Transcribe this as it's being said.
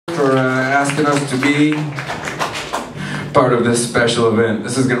asking us to be part of this special event.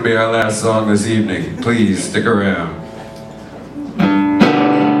 This is going to be our last song this evening. Please stick around.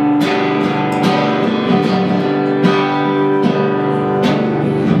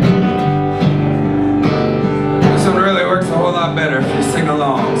 This one really works a whole lot better if you sing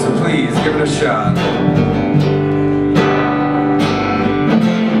along, so please give it a shot.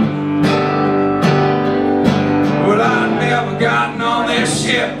 Gotten on this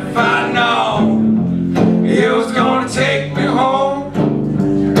ship if I'd known it was gonna take me home.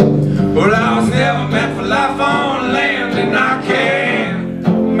 Well, I was never meant for life on land, and I can't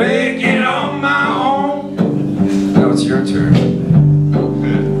make it on my own. Now it's your turn.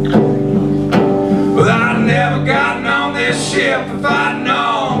 Well, I'd never gotten on this ship if I'd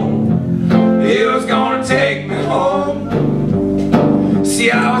known it was gonna take me home. See,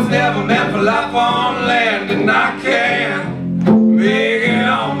 I was never meant for life on land, and I can't make it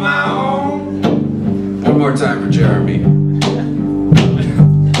on my own. One more time for Jeremy.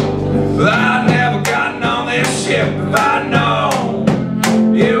 Well, I'd never gotten on this ship if I'd known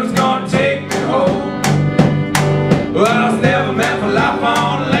it was gonna take me home. Well, I was never meant for life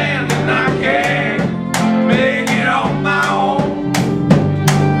on land, and I can't make it on my own.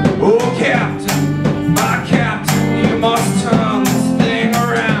 Oh, Captain, my Captain, you must turn this thing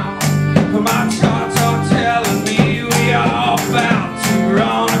around. For my charts are telling me we are about to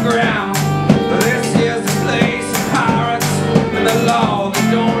run aground. This is the place of pirates and the law that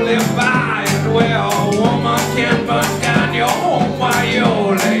don't live by it, where a woman can burn down your home while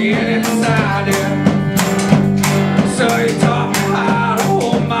you're laying inside it. So you taught me how to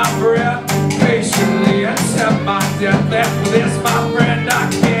hold my breath, patiently accept my death. And for this, my friend, I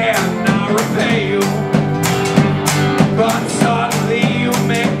cannot repay you. But suddenly you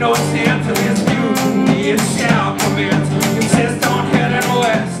make no sense of this mutiny. It shall commence. Insist on heading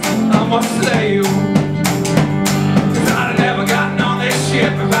west, I must slay you. Cause I'd have never gotten on this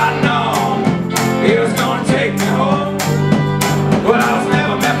ship if I'd known it was gonna take me home. Well, I was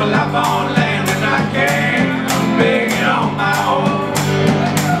never meant for life on land, and I can't make it on my own.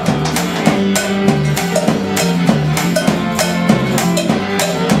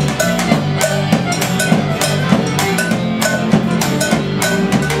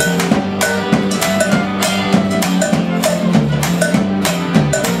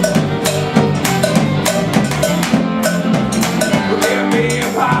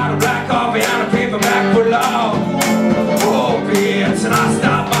 And I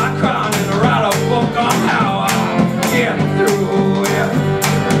stop my crying and write a book on how I get through it.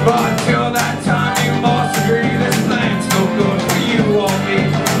 But until that time, you must agree this plan's no good for you or me.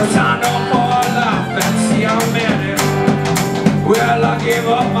 I signed up for a life and see I'm in it. Well, I gave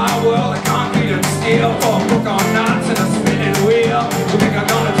up my world of concrete and steel for a book on knots and a spinning wheel. You think I'm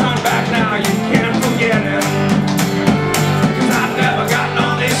gonna turn back now? You can't forget it. Cause I've never gotten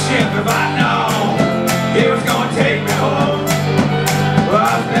on this ship if I know it was gonna take me home. Well,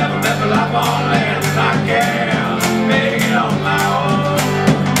 I was never meant for life on land, and I can't make it on my own.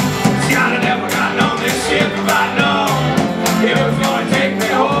 See, I'd have never gotten on this ship if I'd known it was gonna take me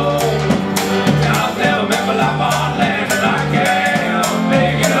home. I was never meant for life on land, and I can't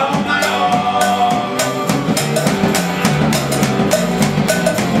make it on my own.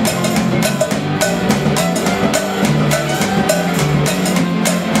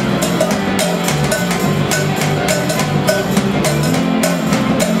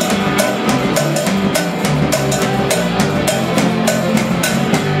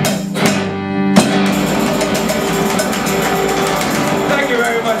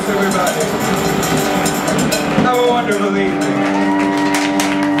 Everybody, have a wonderful evening.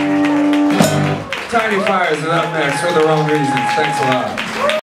 Tiny Fires is up next for the wrong reasons. Thanks a lot.